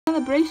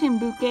celebration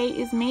bouquet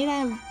is made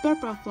out of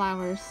purple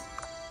flowers.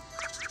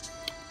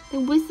 The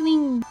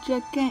whistling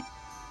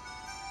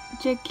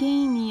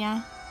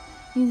jacania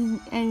is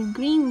a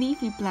green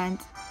leafy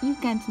plant. You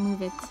can't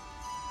move it.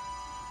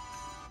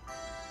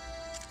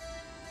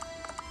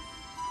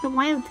 The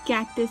wild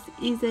cactus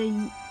is a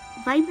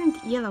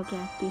vibrant yellow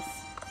cactus.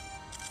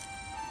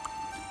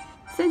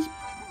 Such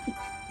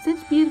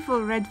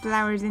beautiful red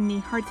flowers in the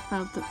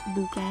heartfelt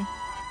bouquet.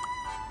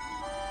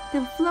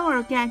 The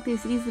floral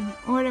cactus is an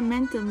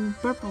ornamental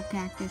purple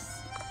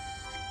cactus.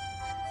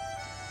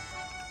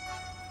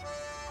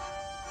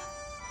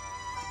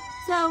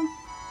 So,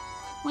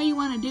 what you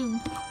want to do?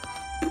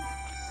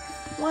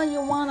 What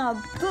you want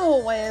to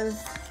do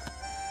is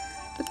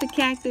put the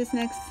cactus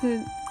next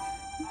to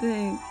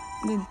the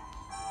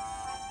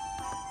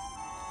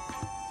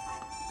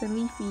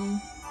leafy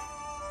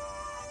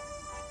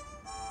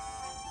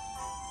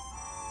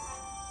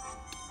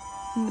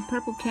and the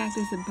purple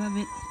cactus above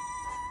it.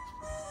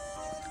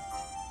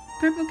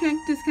 Purple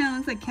cactus kind of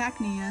looks like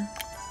cacnea.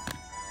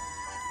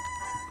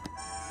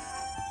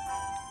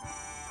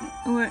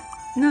 Or,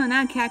 no,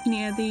 not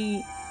cacnea,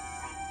 the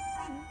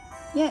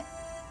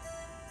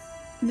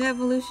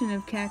evolution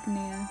of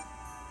cacnea.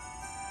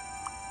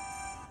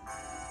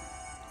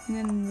 And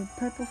then the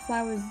purple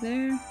flowers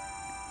there.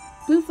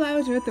 Blue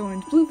flowers, red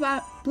thorns. Blue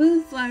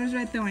flowers,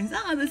 red thorns.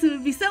 Oh, this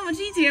would be so much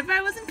easier if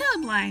I wasn't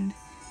colorblind.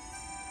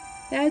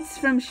 That's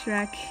from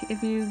Shrek,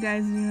 if you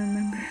guys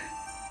remember.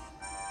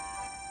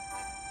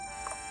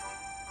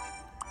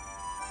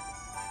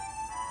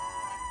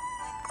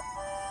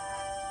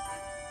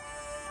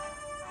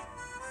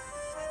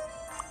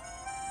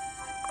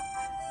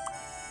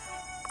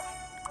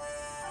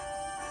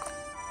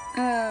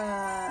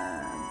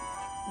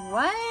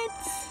 What?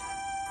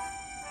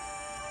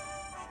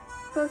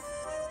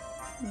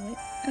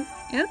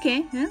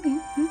 Okay. Never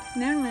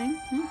mind.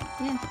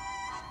 Yeah.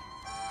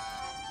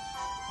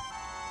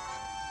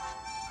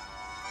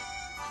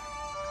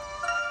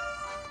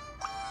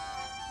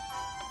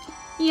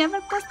 You have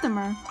a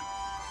customer.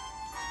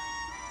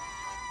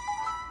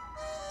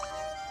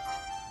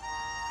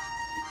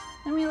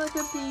 Let me look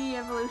up the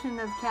evolution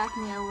of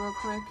cacnea real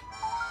quick.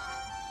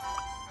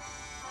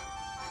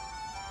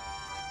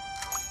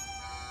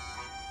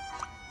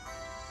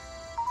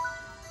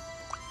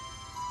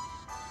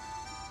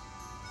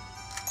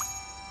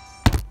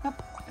 Oh,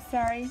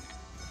 sorry.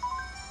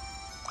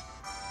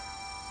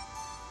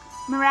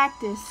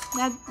 Maractus.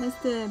 That's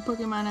the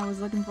Pokemon I was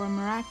looking for,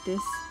 Maractus.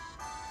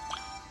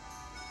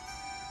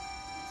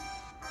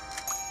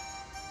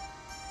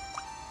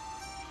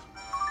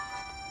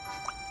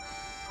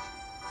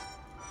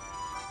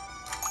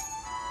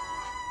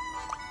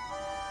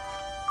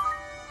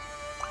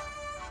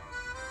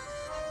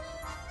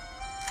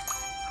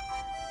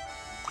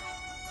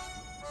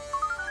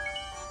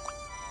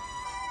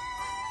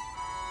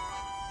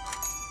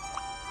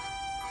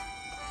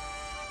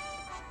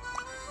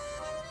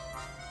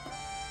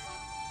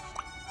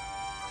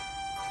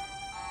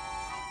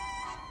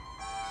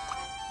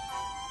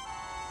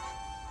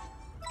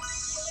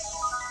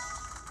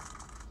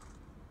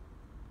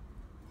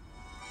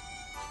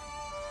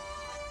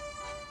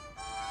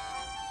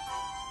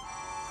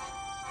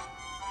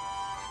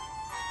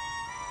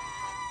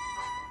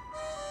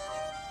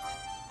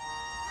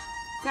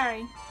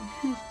 Sorry.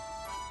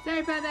 Sorry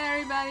about that,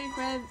 everybody,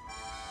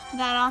 for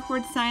that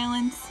awkward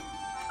silence.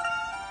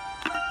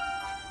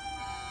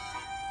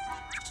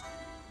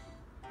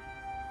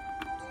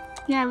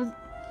 Yeah, I was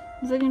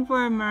looking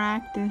for a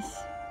Maractus.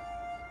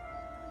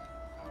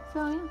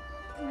 So yeah,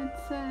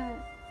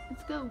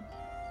 let's go.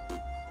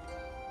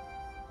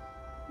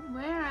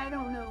 Where? I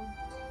don't know.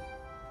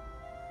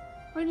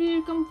 Where did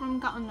you come from,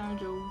 Cotton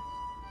Joe?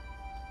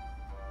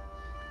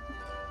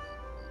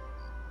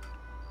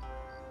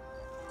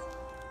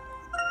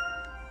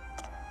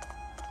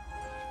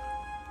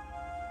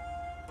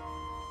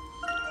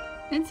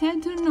 Let's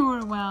head to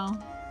Norwell.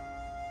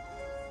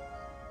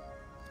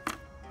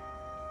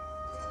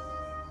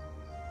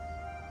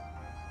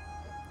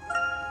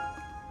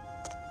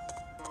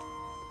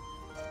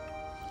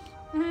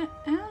 I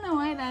don't know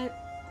why that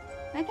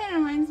kind of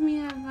reminds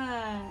me of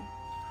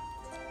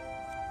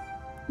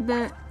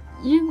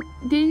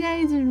do you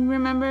guys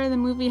remember the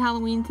movie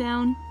Halloween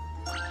Town?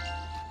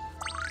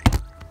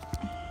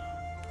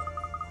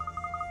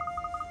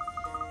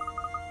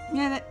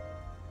 Yeah, that.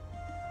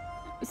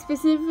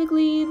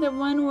 Specifically the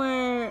one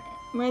where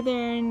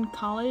they're in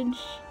college.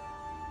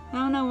 I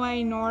don't know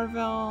why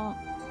Norville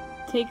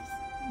takes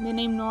the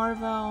name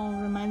Norville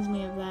reminds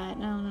me of that. I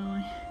don't know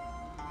why.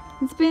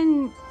 It's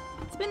been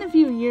a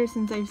few years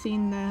since I've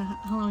seen the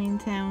Halloween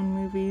Town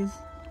movies.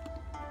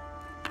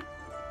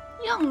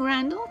 Young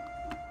Randall.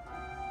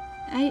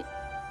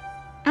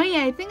 Oh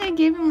yeah, I think I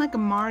gave him like a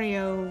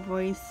Mario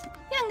voice.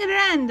 Young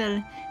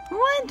Randall,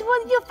 what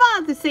would your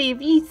father say if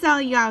he saw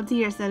you out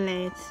here so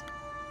late?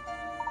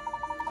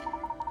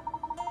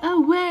 Oh,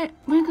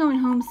 we're going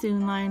home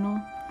soon, Lionel.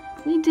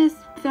 We just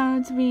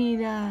thought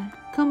we'd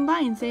come by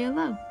and say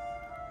hello.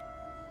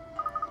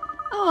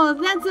 Oh,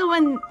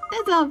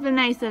 that's awful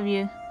nice of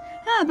you.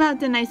 How about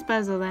the nice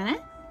puzzle then, eh?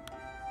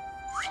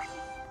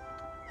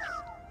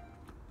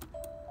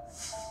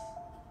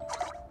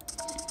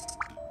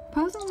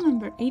 Puzzle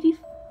number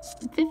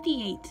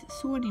 58,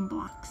 sorting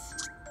blocks.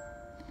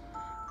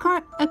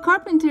 A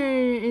carpenter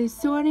is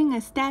sorting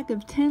a stack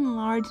of 10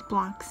 large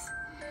blocks.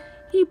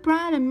 He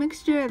brought a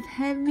mixture of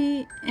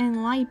heavy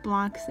and light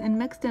blocks and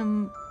mixed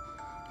them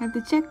at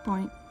the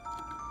checkpoint.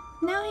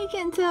 Now he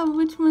can't tell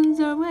which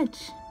ones are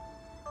which.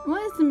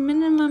 What is the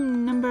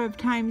minimum number of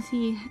times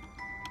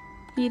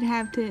he'd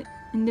have to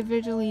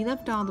individually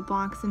lift all the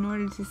blocks in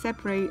order to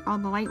separate all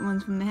the light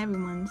ones from the heavy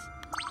ones?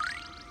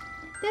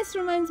 This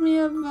reminds me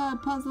of a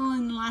puzzle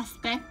in Last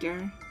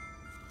Spectre.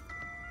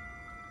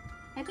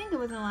 I think it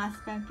was in Last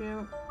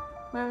Spectre,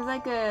 where it was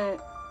like a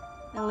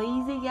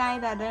lazy guy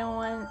that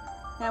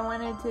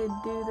wanted to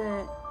do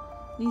the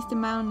least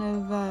amount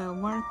of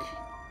work.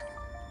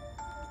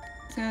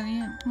 So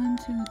yeah, 1,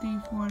 2, 3,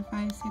 4,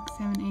 5, 6,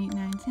 7, 8,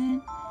 9,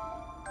 10.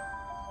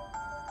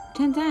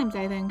 10 times,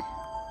 I think.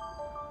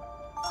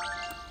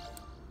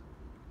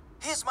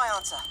 Here's my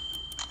answer.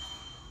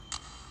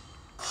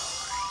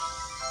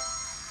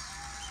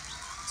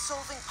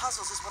 Solving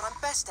puzzles is what I'm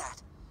best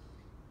at.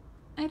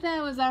 I thought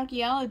it was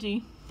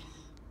archaeology.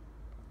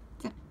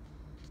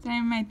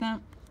 Sorry,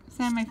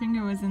 my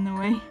finger was in the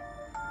way.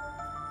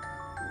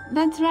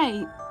 That's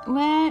right.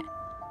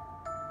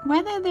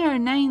 Whether there are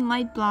 9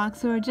 light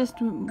blocks or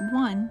just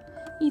 1,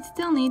 you'd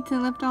still need to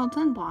lift all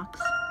 10 blocks.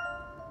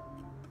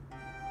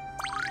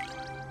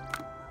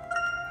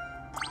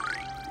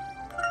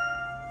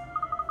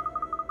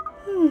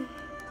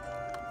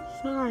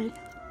 Sorry.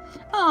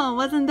 Oh,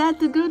 wasn't that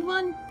the good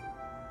one?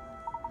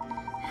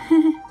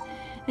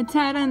 It's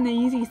hard on the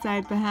easy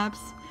side, perhaps.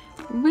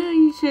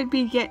 We should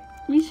be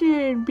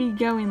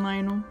going,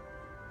 Lionel.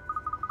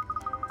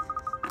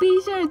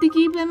 Be sure to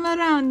keep him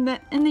around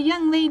and the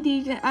young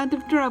lady out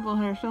of trouble,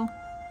 Herschel.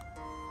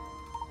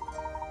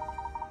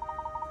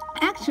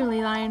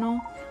 Actually, Lionel,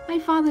 my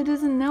father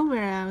doesn't know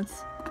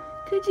whereabouts.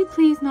 Could you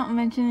please not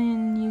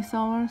mention you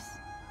saw us?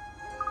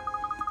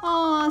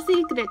 Oh,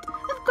 secret.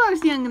 Of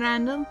course, young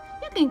Randall.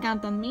 You can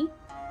count on me.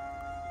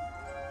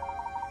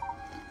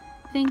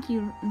 Thank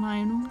you,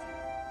 Lionel.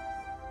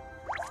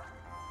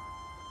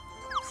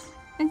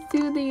 Let's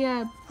do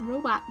the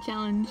robot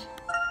challenge.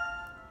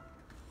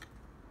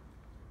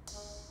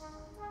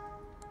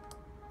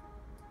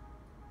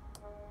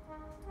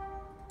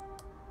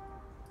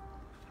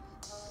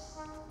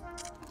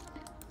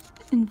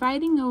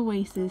 Inviting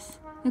oasis,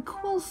 a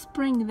cool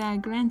spring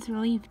that grants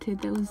relief to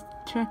those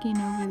trekking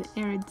over the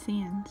arid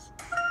sands.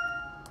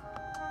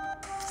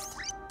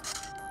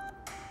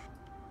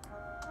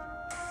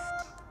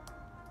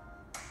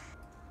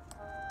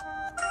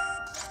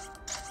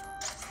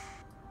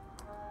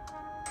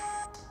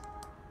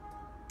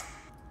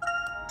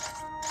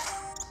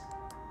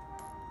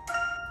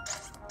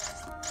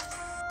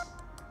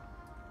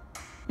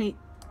 Wait,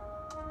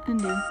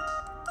 undo.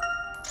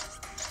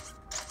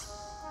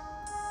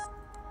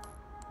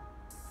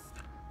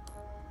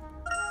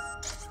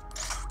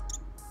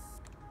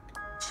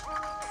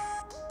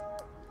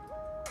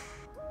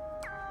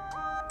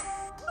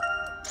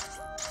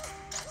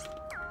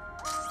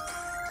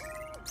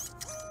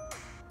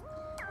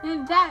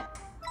 And that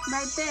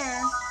right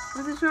there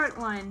was a short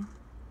one.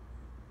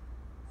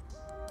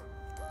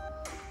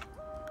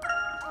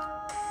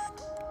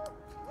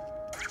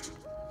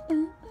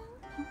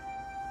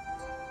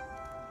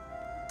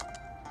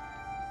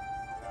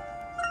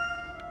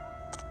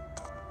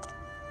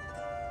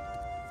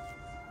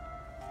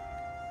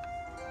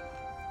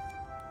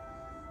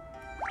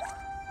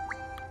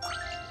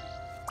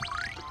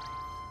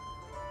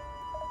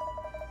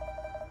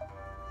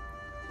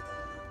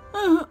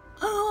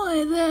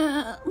 Hi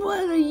there.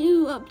 What are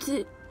you up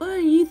to? What are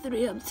you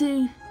three up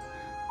to?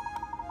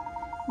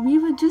 We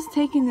were just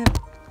taking a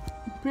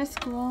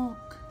brisk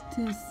walk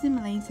to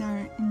simulate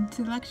our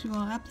intellectual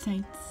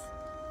appetites.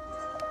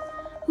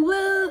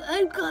 Well,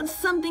 I've got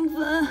something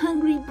for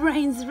hungry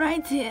brains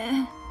right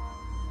here.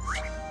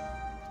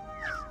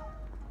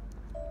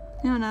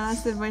 No,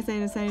 that's the voice I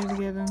decided to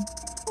give him.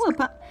 Oh,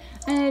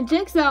 a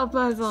jigsaw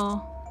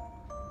puzzle.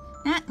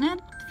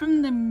 Not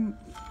from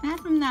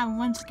that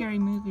one scary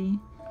movie.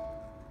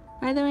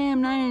 By the way,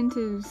 I'm not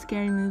into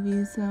scary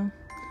movies, so...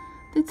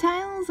 The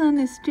tiles on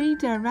the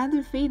street are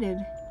rather faded.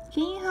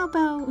 Can you help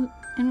out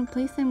and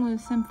replace them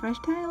with some fresh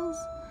tiles?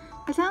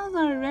 The tiles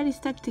are already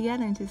stuck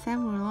together into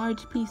several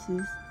large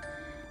pieces.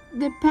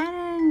 The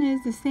pattern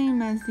is the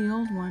same as the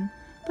old one,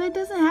 but it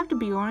doesn't have to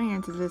be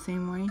oriented the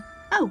same way.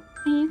 Oh,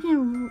 and you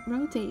can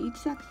rotate each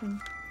section.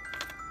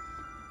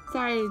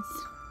 Sorry,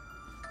 it's...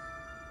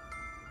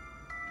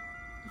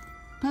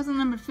 Puzzle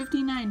number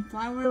 59,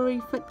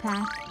 Flowery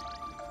Footpath.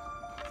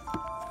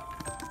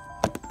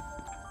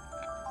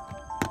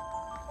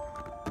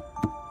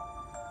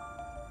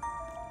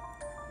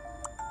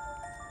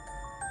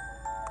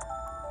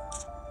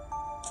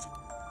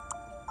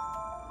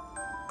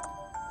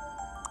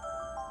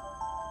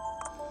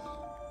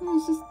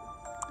 It's just...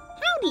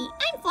 Howdy,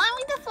 I'm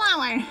Flowey the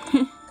Flower.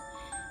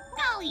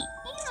 Golly,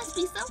 you must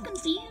be so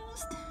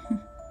confused.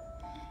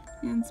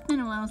 Yeah, it's been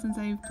a while since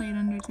I've played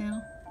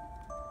Undertale.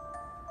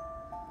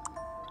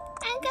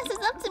 I guess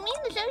it's up to me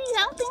to show you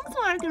how things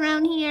work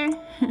around here.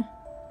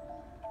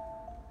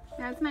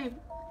 That's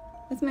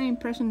my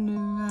impression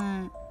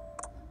of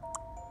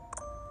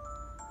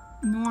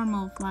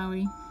normal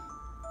Flowey.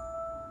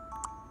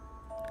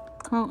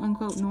 Quote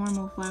unquote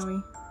normal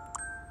Flowey.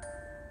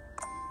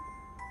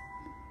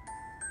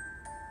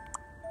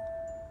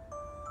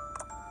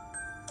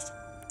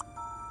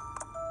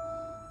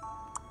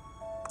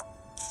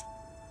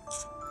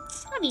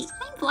 Howdy,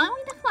 I'm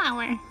Flowey the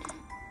Flower.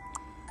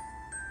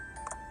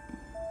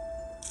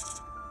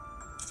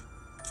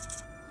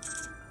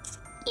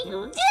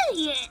 You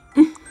idiot!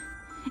 In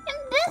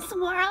this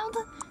world,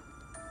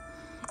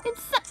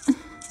 it's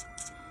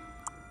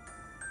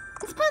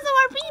puzzle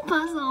RP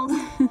puzzles.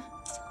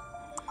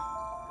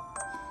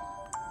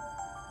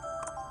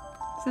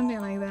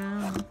 Something like that. I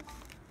don't know.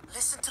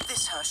 Listen to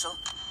this, Herschel.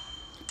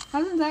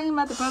 I wasn't talking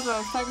about the puzzle. I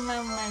was talking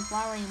about my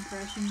Flower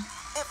impression.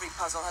 Every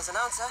puzzle has an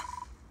answer.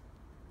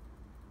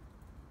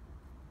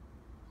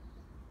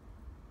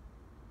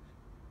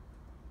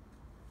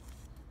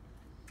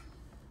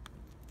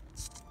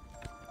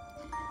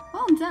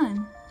 Well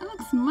done. That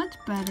looks much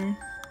better.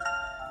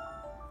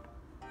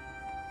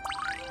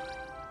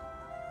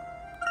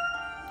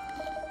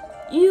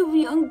 You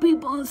young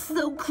people are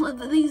so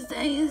clever these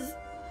days.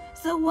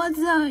 So what's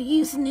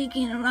you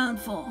sneaking around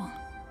for?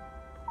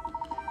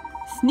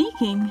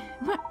 Sneaking?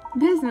 What?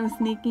 There's no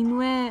sneaking.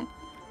 We're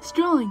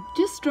strolling.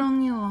 Just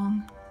strolling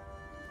along.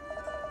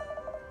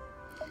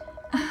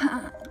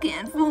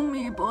 Can't fool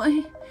me,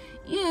 boy.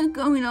 You're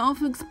going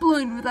off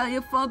exploring without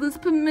your father's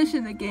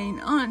permission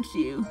again, aren't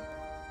you?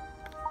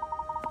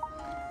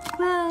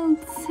 Well,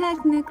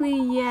 technically,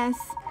 yes.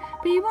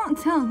 But you won't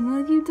tell him,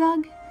 will you,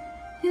 Doug?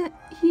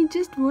 He'd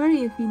just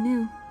worry if he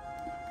knew.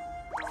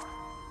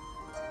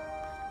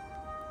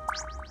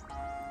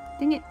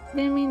 Dang it,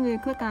 didn't mean to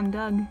click on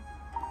Doug.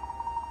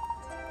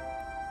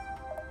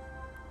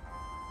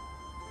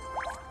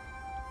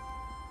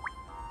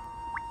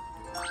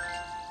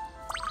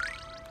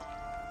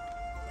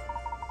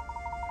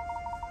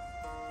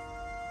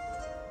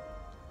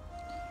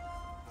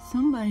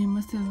 Somebody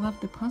must have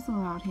left the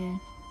puzzle out here.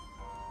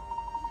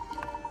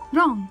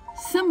 Wrong!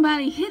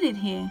 Somebody hid it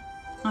here.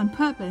 On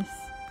purpose.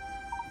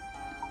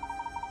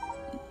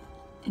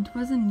 It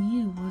wasn't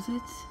you, was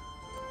it?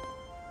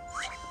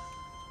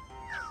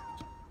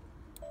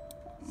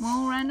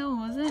 Well, Randall,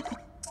 was it?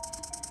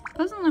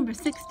 Puzzle number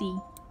 60.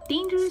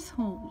 Dangerous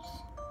holes.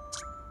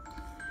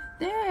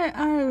 There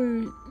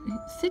are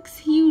 6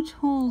 huge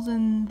holes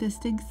in this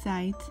dig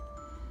site.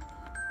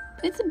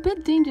 It's a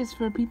bit dangerous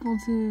for people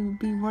to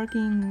be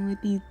working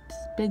with these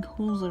big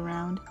holes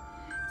around.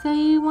 So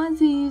you want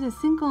to use a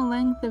single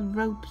length of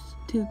ropes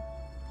to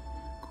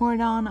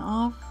cordon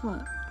off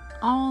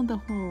all the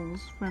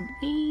holes from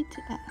A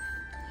to F.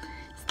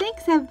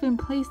 Stakes have been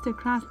placed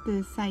across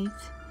the site.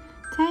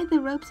 Tie the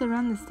ropes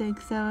around the stake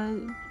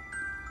so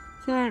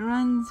it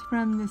runs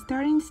from the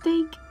starting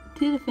stake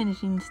to the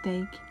finishing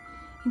stake,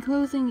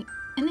 enclosing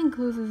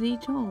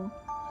each hole,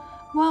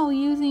 while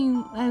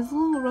using as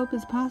little rope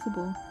as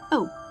possible.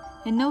 Oh,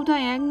 and no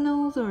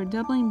diagonals or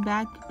doubling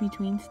back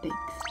between stakes.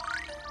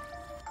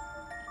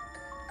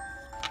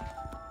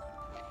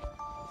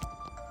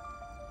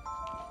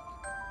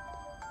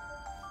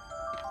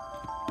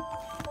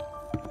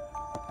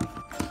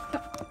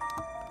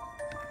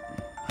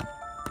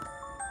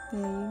 There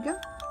you go.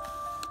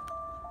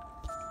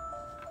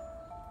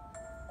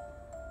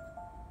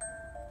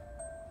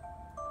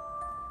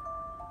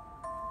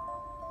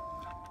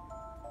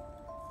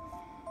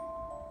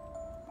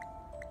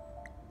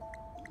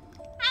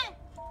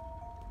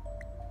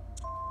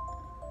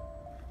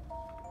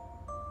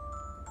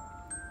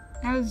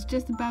 I was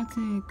just about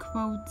to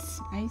quote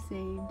Ice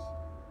Age.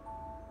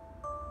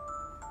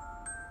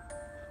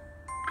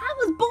 I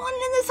was born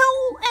in this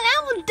hole and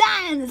I will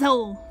die in this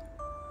hole.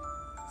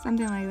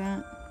 Something like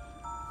that.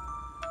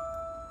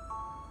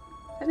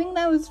 I think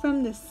that was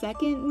from the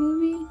second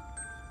movie,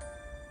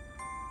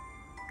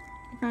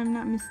 if I'm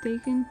not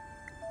mistaken.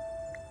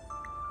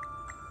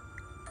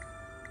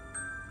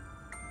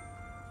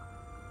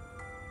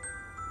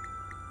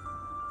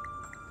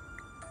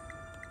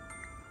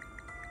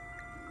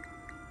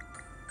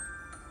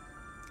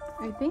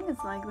 I think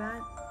it's like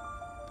that.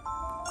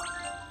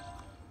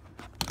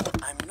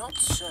 I'm not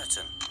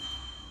certain.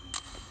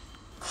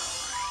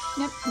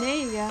 Yep, there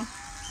you go.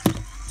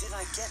 Did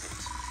I get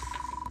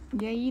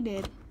it? Yeah, you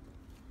did.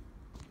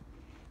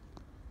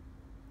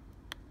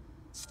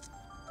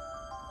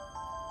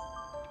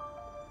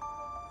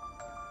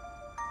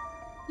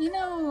 You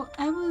know,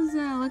 I was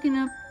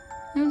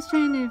I was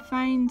trying to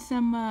find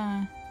some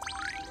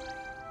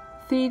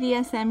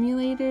 3DS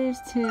emulators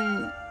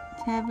to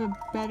have a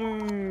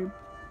better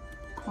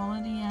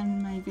quality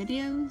on my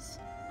videos,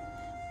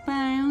 but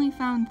I only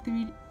found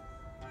 3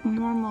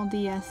 normal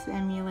DS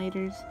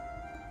emulators.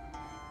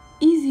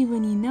 Easy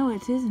when you know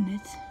it, isn't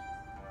it?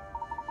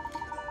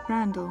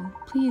 Randall,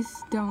 please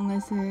don't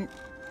listen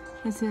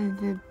to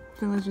the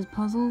village's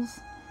puzzles.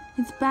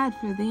 It's bad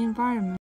for the environment.